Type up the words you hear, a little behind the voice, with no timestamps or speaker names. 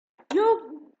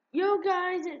Yo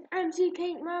guys, it's MC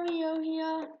Cake Mario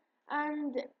here,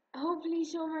 and hopefully you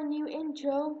saw my new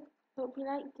intro. Hope you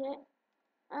liked it.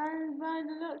 And by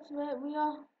the looks of it, we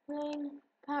are playing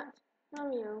Cat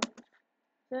Mario.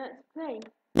 So let's play.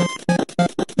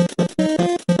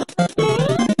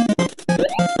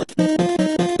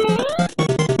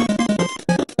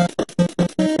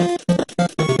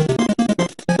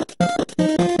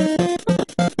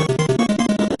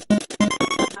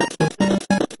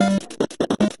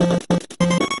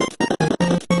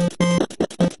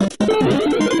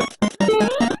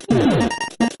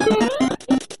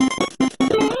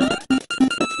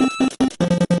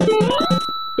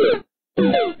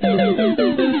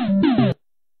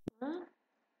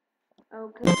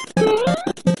 Okay.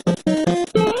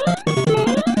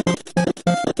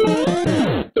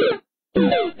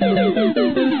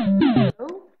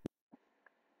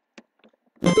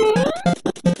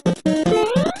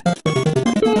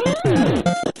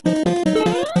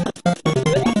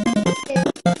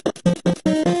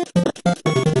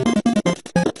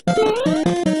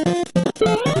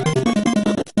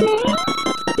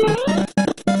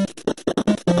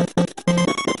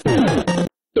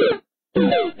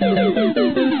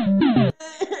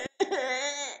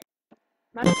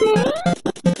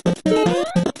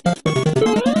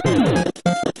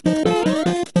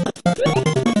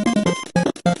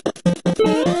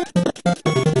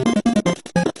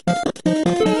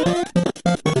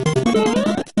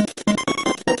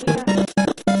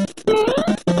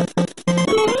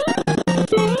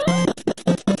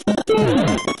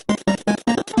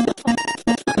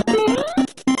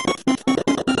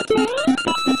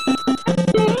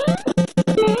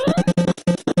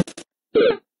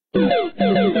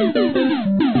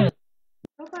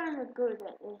 Hope I'm good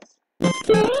at this.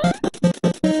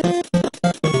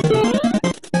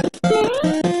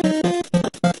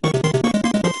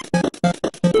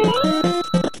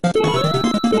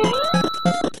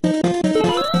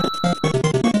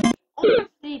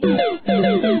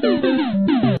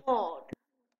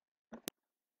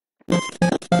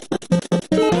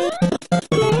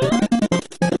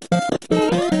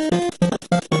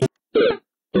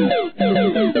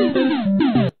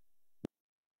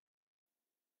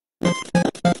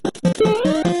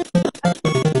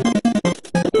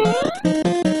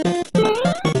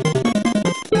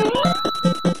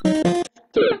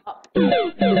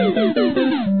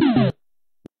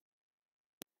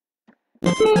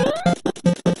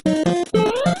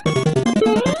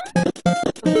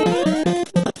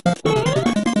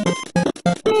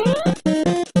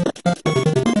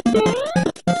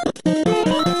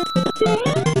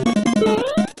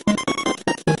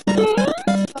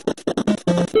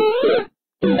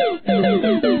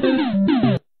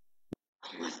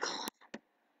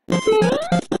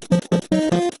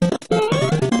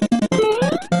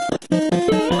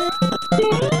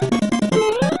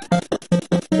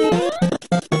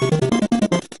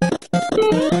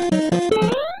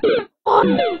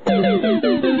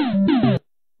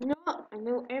 No, I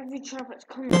know every trap that's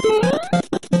coming.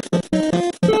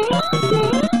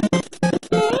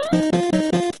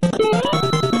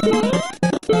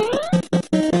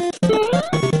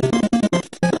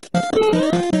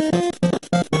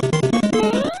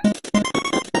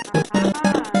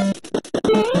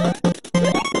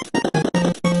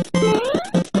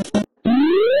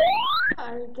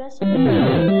 I guess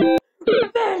barely,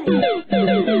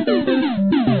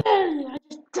 I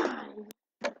just died.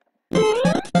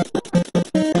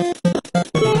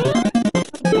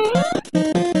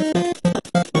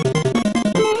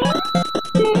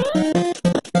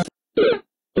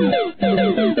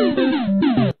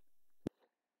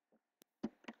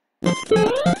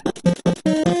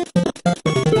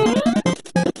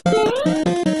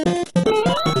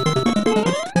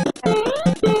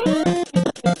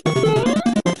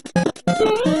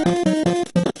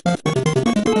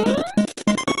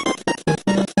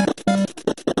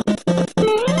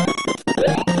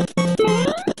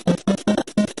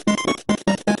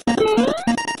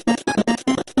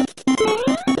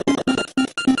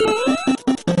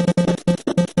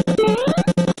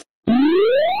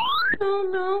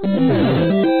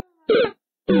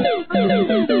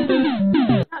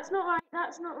 That's not right,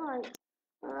 that's not right.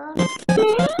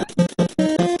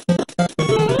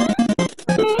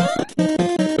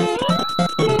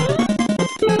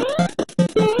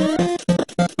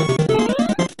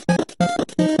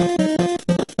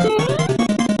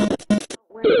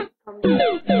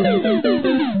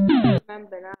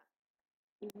 Remember that.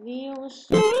 Reveals.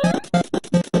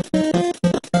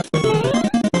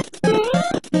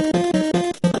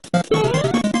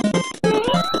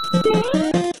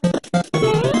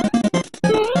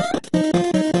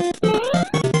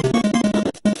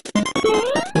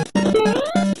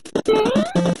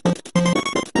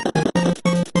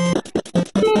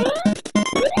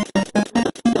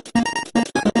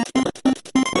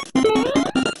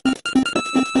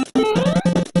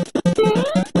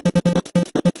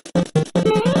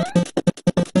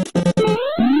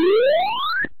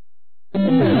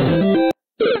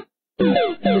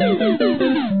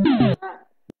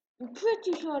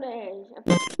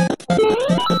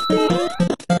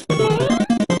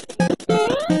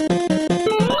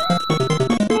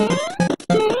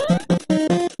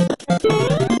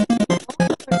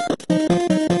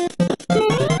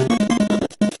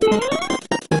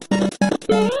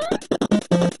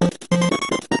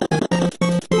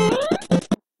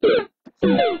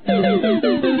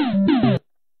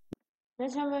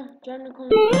 Join the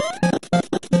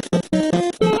conversation.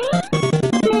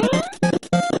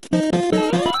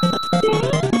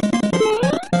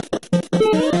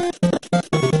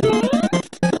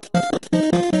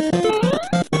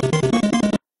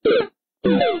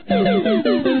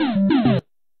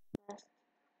 Yes,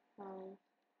 5,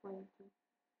 20.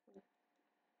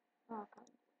 Oh, I can't.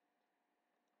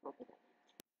 Copy that.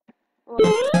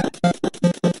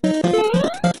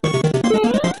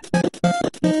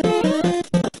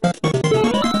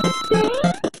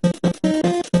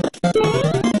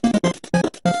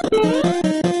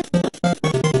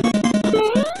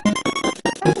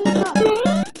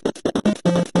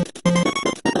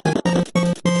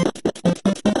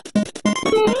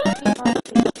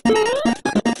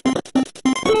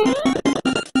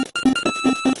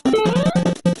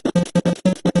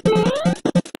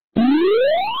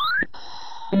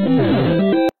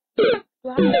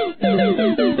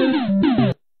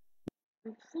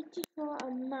 I'm pretty sure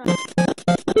I'm not.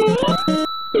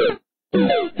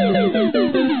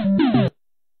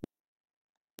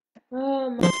 Oh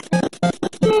my.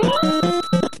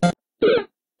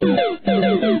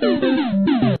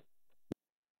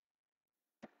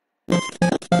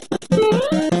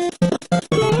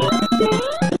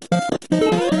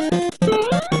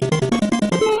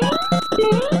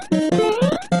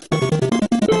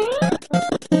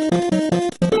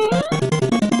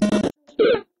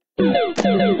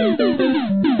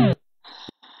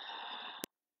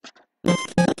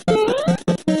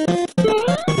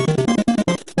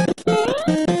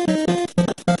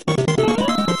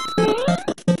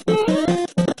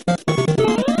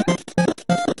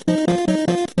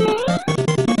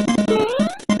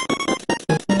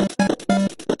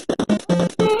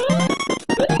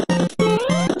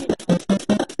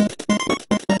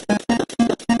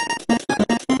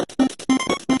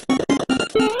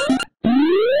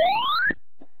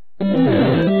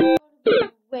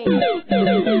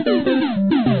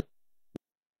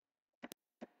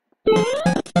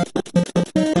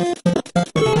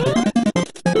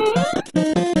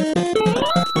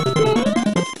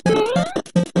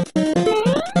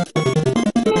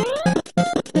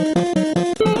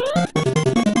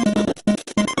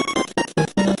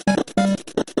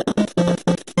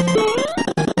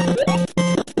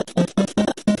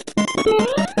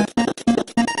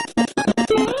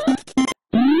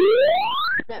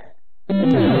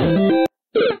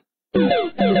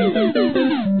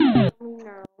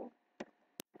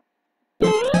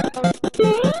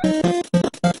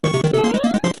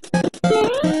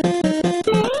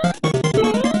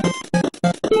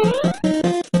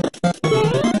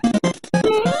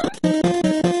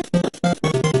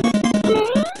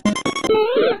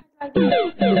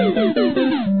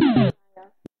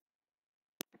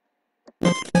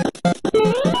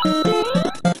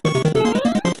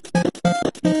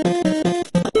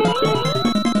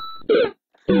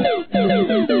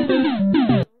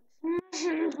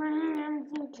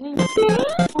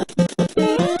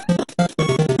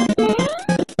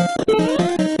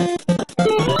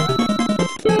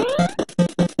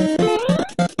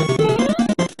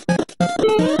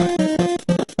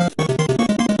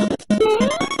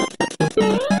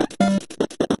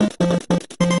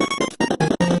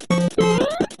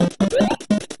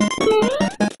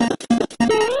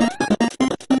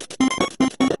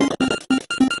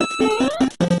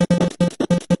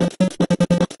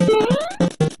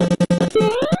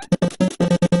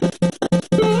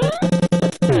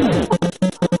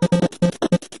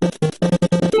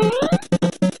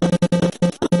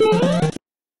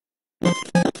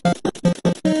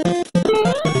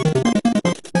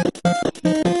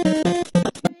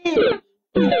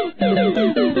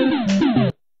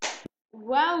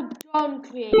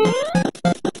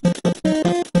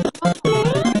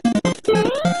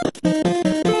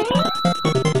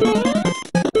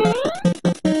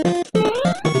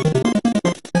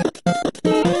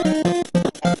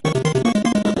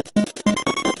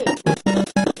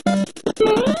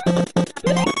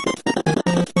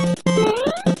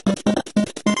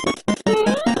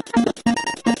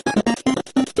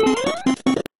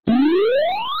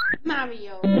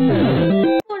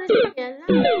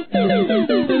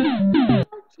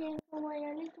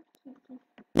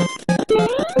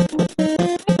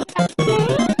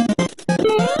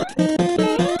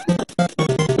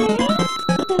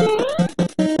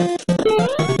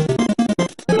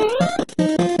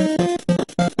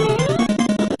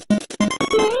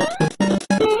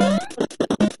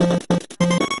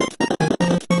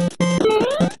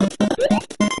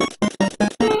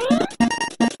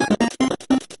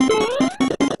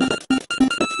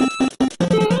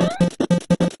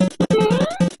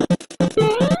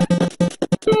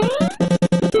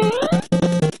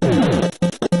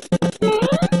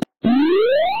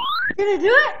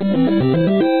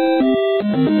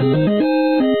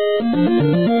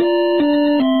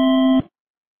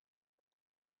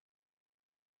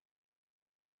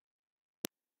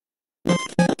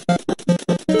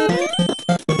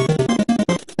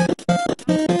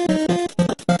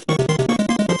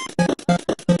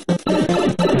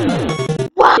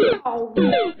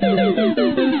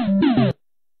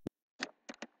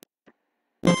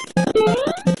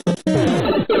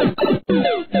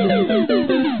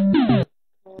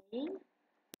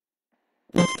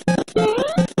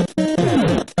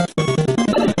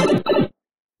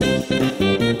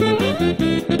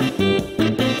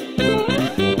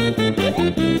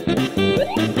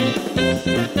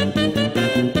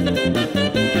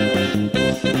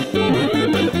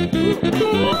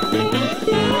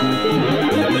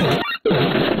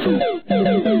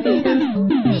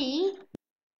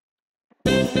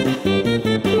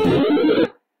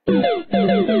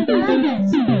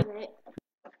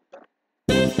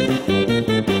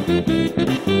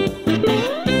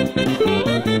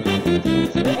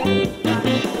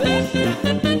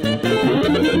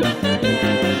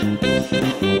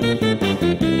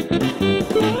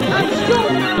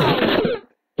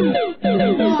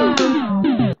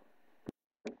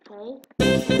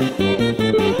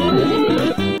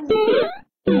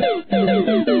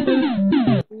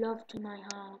 Love to my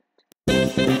heart.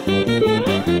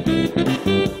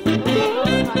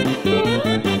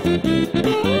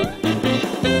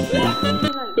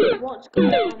 What's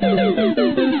going on?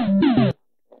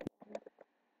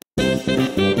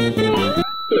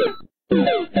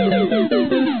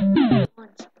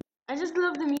 I just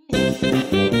love the music.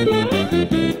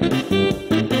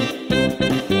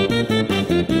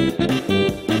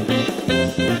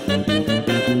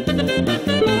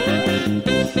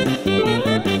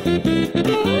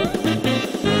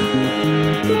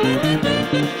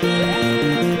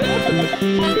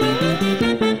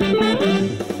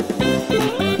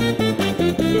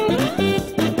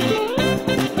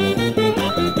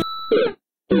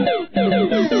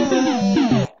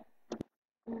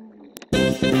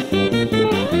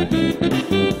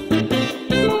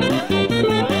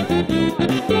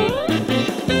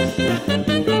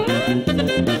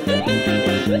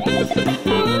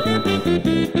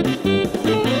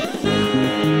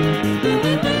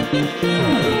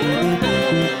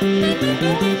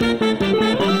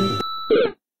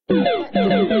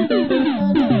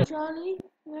 Charlie?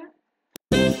 Yeah.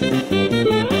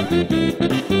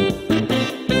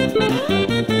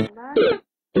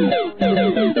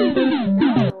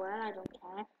 I don't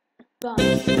care. But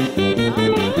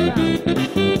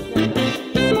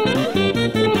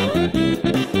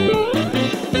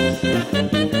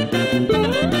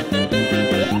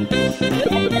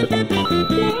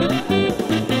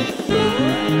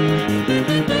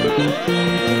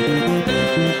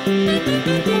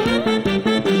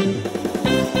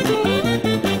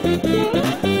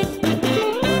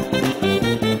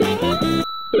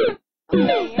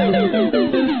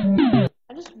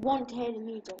I just want to hear the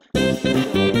music.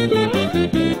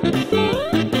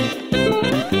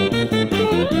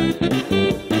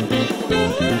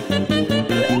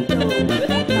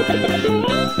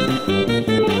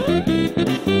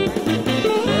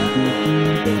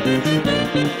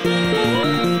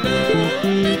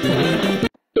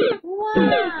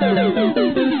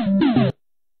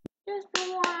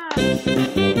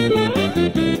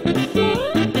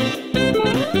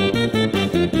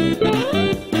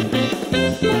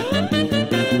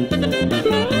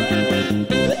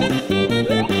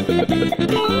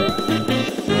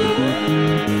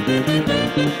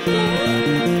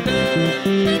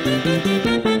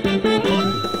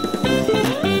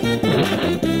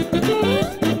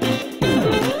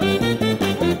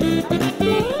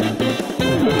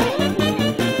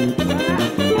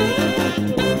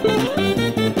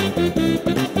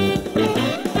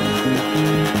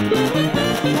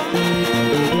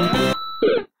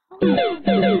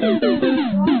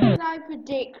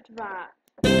 Predict that.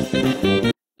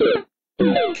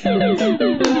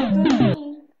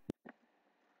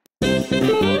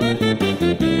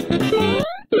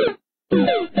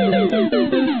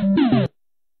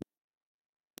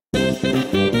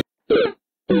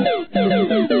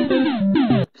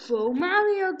 So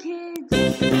Mario Kids.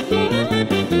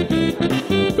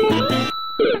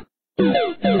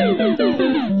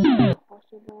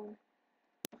 Possible.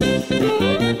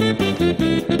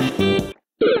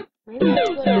 Maybe let's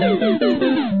go down.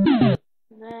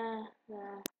 There.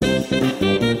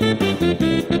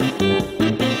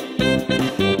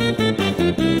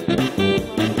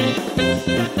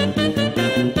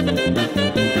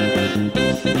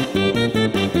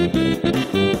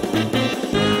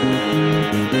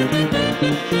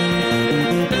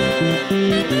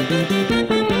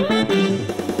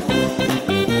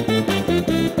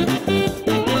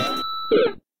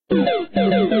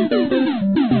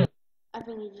 I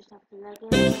think you just have to like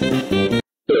it.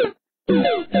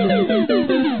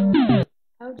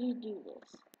 How do you do this?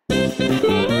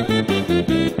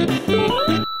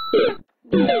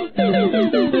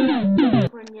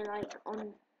 When you're like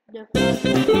on the first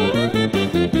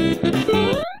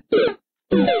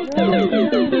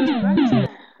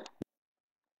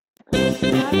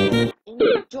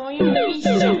enjoy your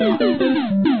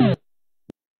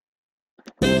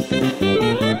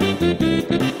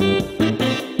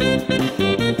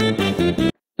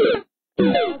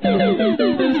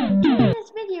this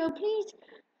video, please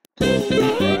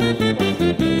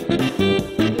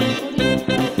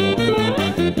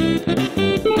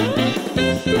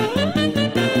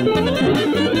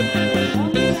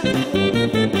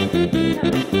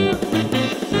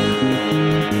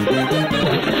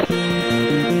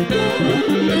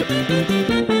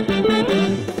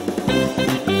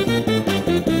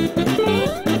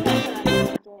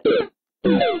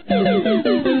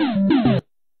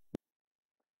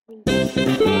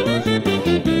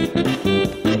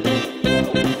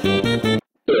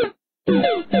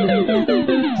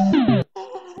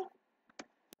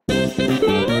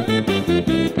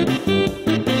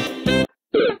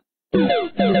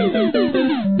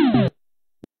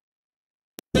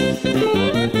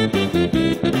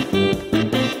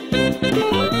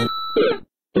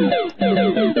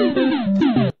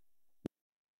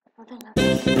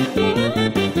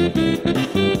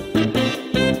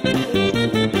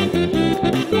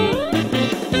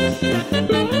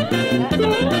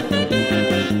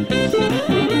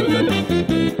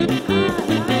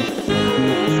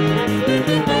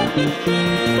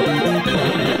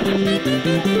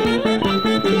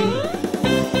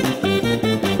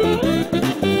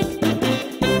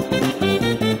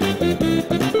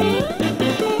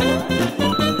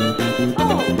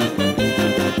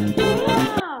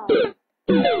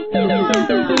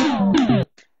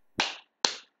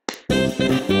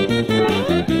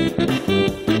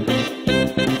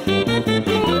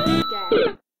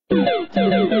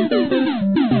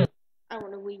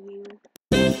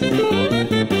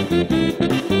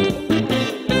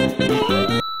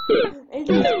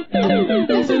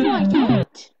This is what I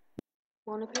get.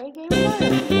 Wanna play a game of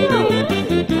Mario?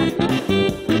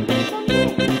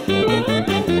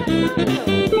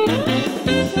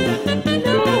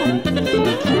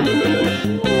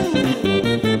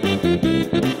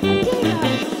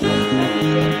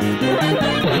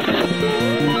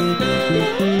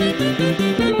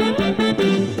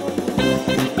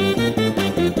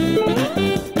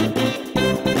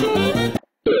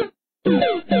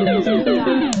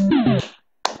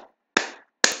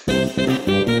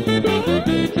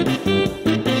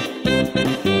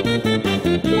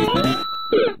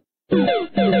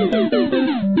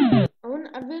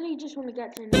 I really just want to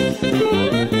get to know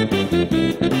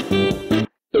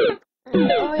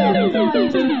Oh yeah, before I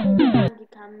used to record the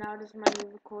Bandicam, now this is my new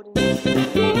recording.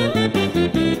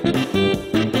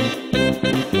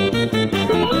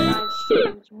 Live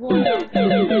streams, one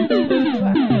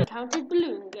counted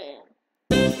balloon game.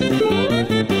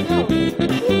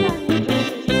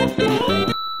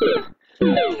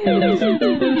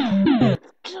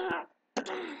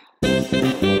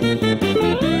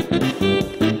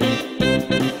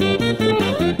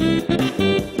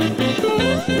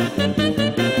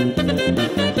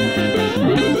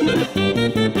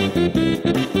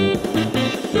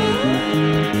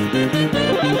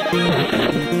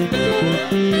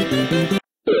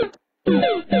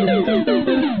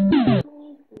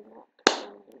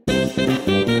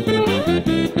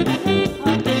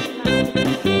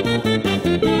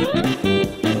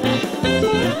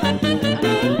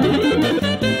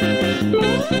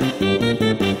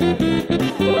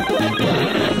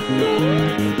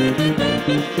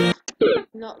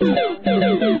 Not so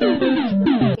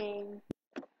game.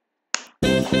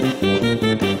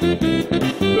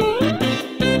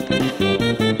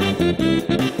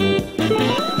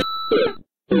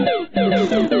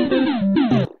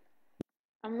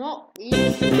 I'm not eating.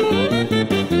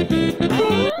 I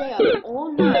will stay up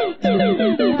all night until I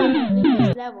complete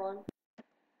this level.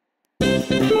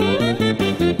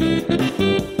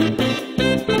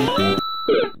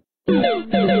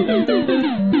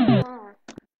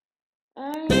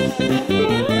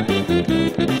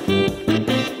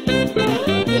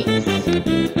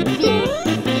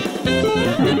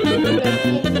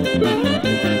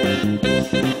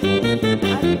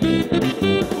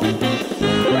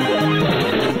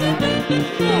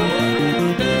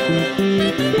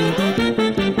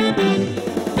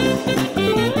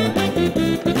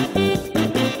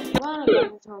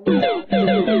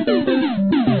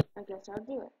 I guess I'll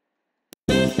do it.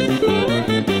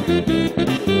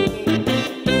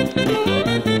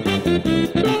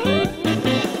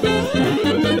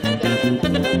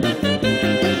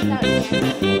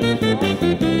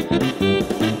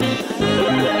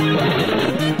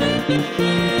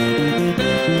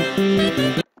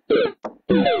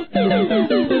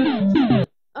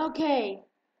 Okay.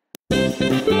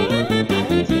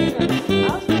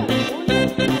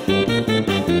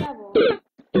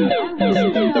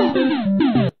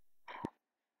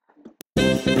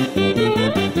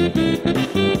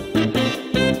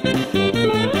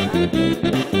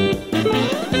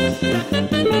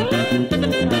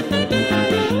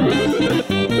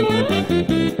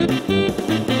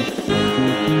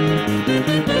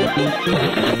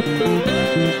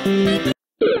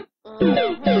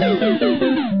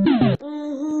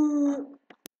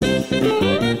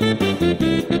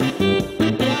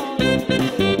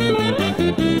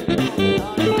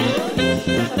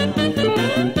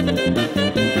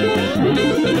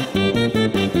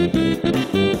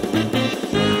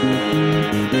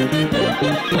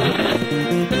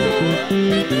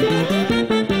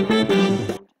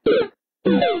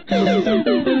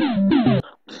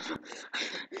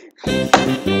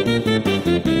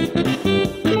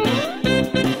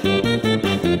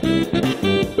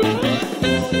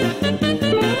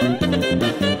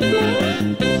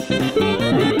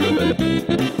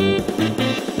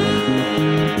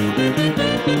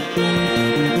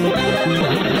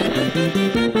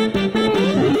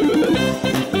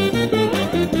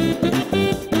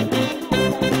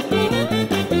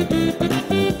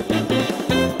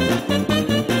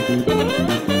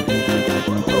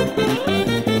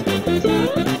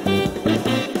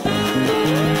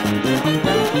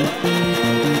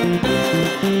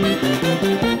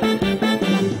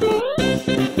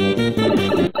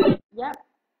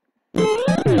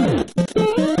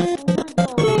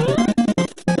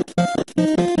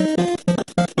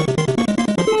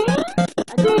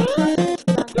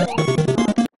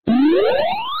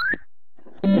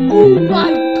 Oh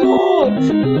my god!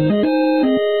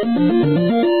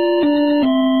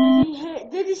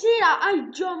 Did you see that? I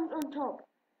jumped on top.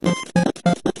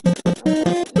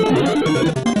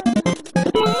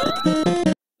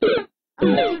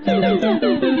 I'm gonna do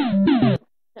this later.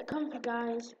 Get comfy,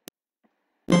 guys.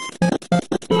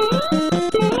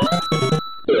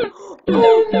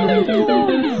 Oh my god!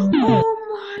 Oh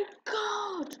my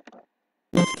god!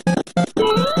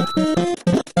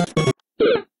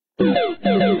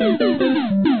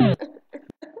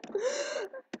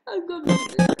 I'm gonna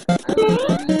beat this.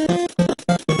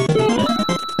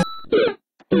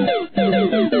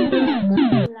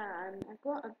 I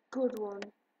got a good one.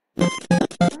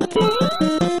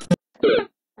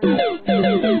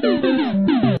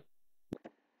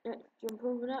 Let's jump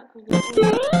over that because what does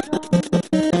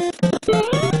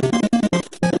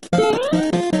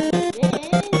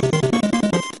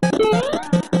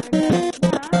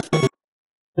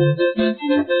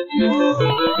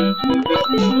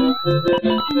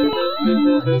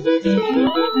it say?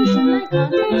 Professional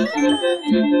contest?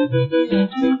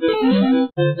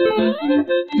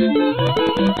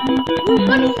 Oh,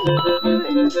 buddy!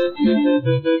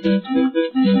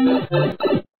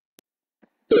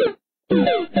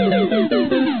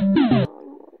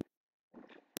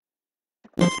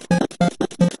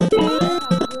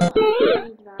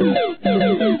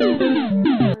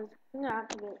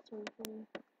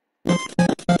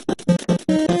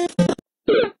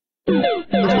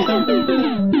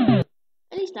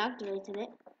 At least I activated it.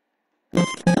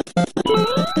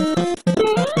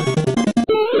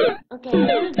 Okay,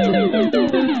 I'm gonna do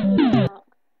it.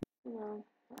 No.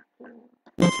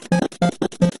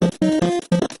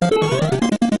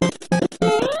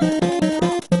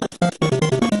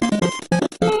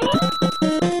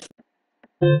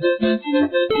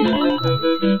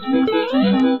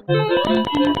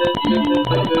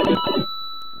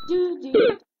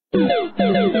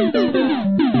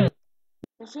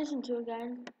 Let's listen to it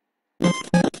again.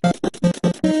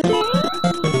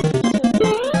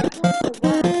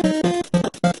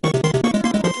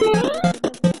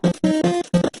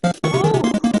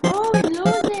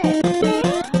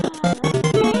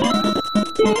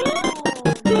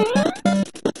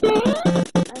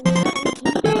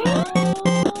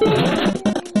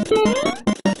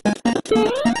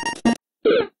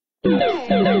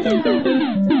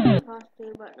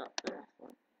 But not the last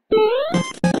one.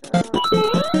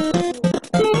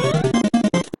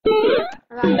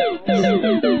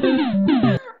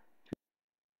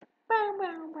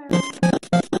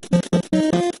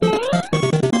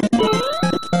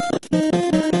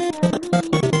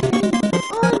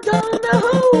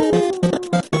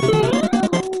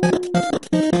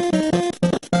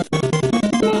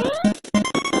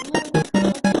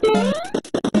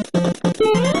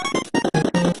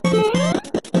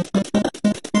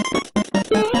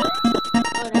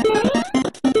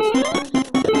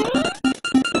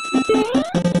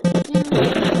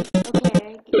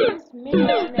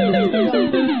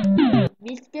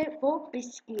 Biscuit for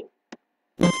biscuit.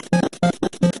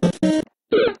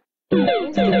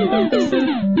 Biscuit for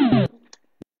biscuit.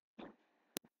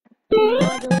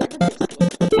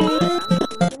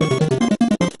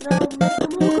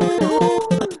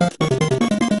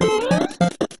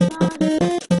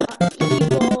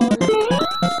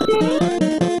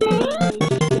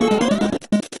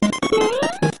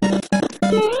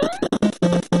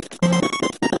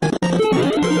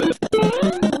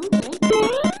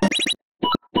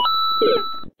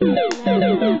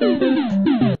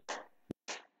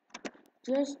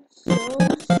 Just so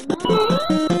small.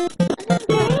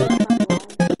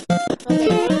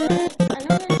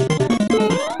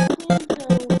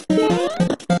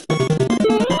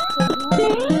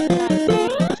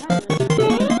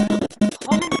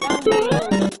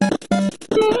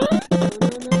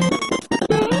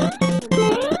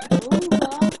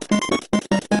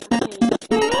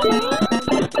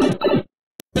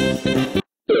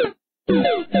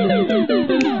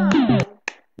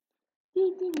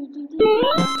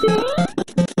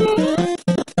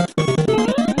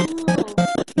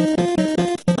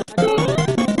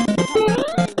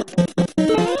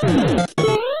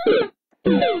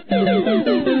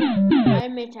 I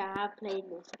admit I have played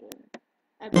this game.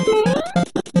 I played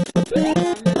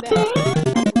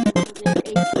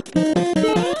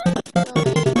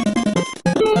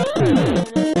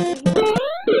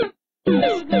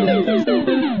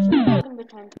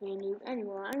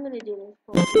anyway, I'm gonna do this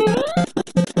for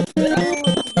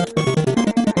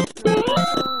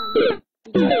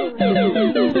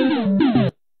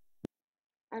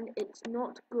and it's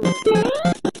not good.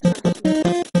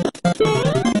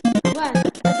 Well, I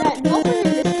bet nothing in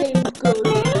this game is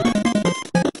good.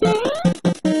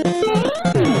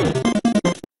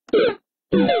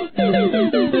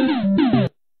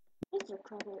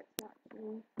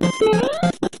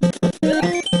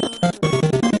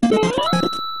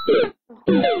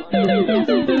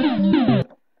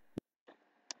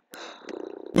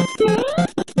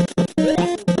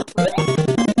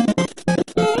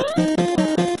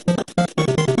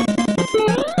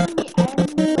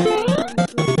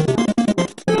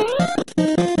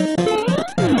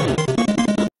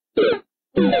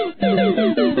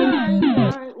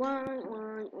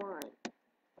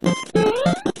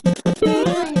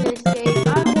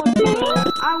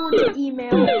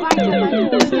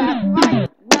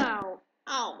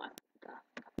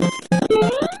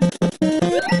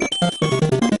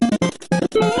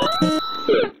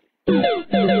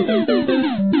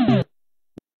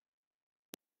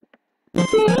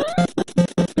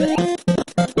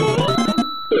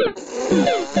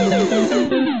 I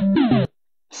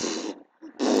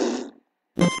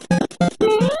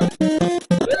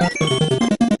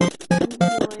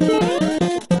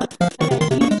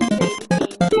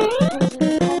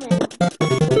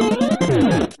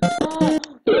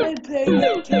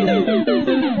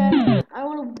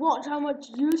want to watch how much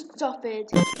you suffered.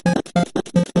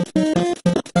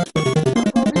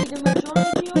 Probably the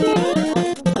majority of you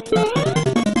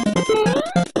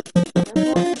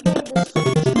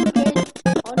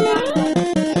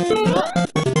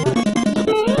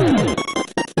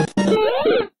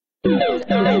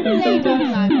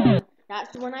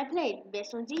that's the one I played.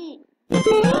 This one's easy.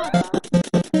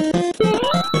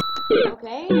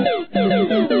 Okay.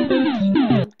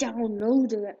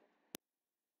 Download it.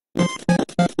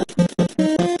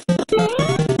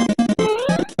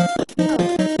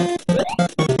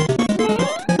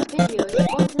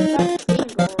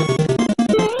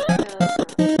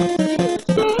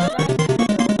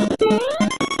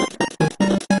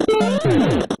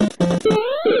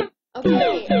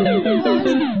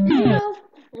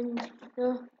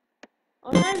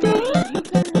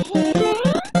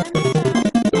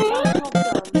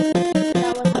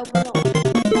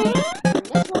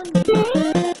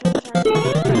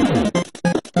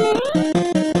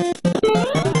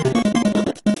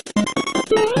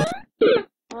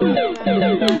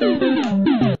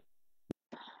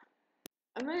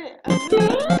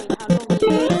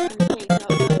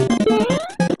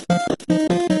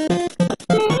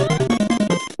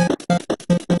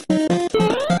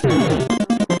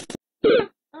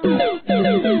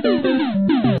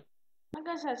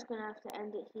 That's gonna have to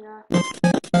end it here.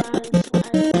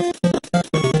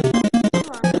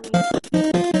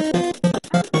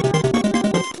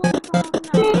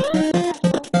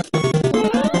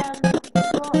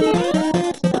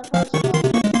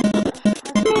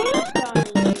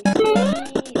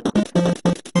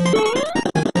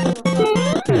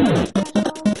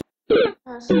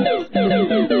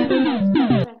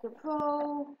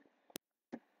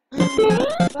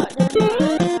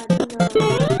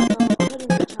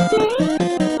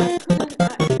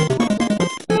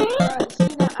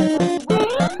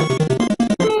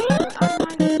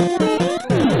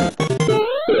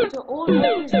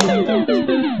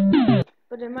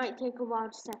 But it might take a while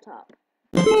to set up.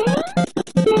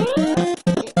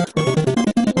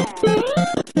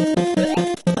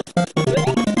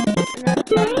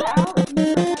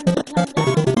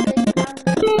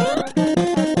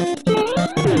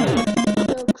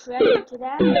 Credit to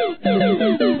that.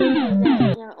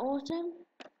 They're awesome.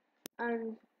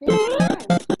 And this is nice.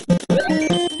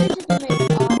 This is to make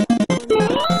up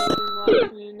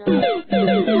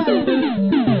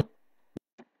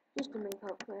just to make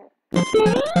up for it. I'm so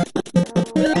glad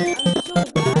about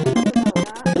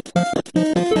that.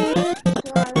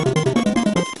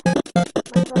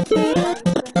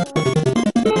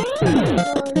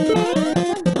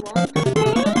 So I will my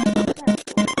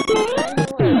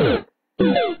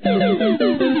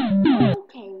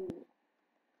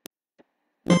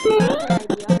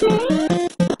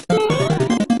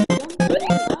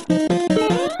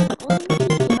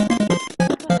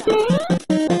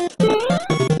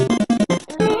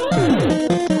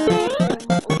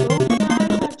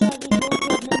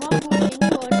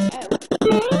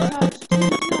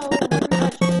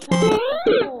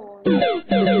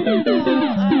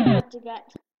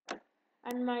first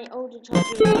and my older charger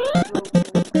is broken.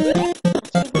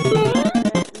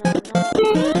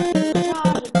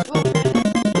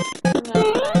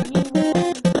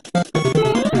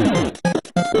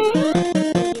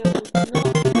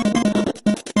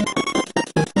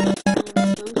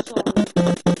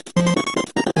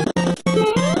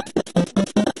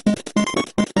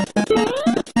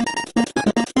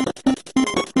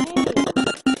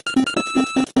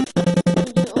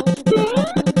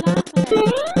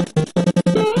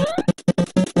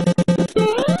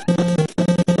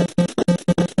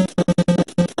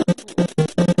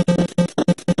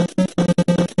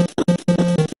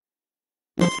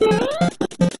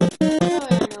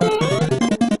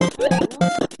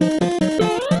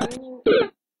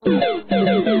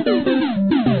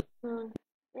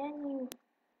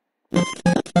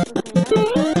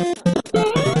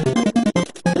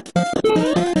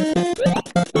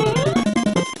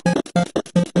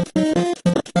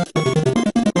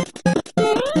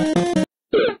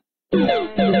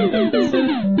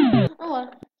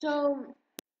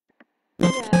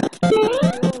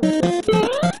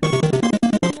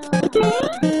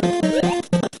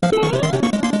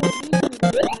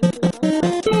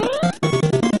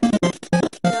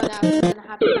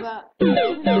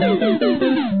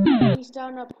 Please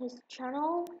down up his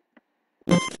channel.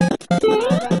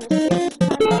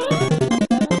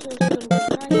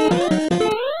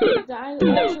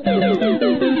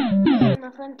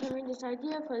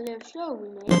 show we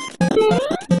made.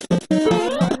 I'm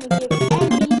not going to give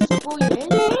any spoilers.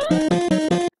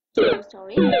 So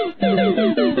sorry. You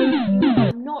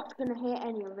are not going to hear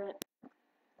any of it.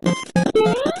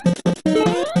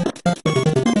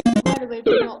 By the way,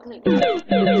 do not click this.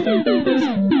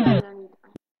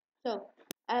 So,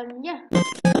 yeah.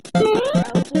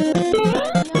 That was a good news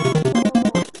idea.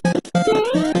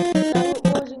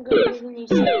 That wasn't good news when you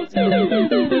said it.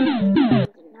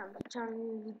 Didn't have the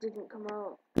channel, it didn't come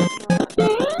out.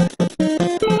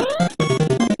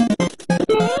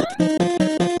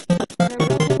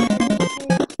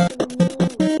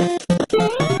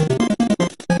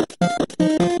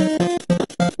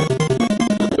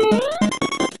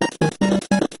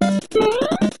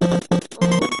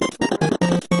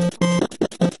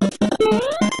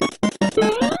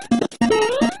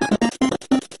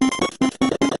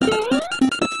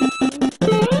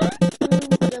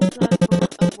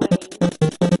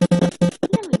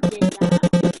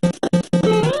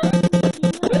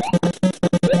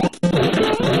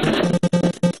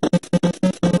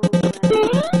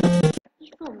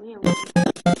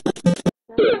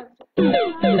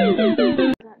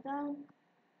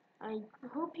 I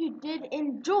hope you did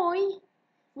enjoy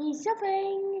me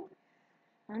suffering.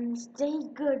 And stay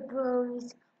good,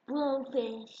 bros.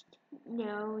 Blowfish.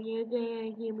 No, you're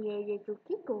gonna give me a little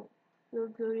tickle. You're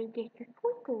gonna get a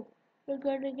twinkle. You're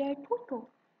gonna get a twinkle.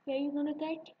 Yeah, you're gonna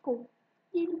get a tickle.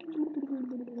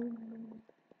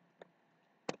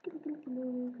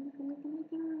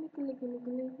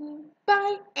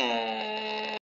 Bye.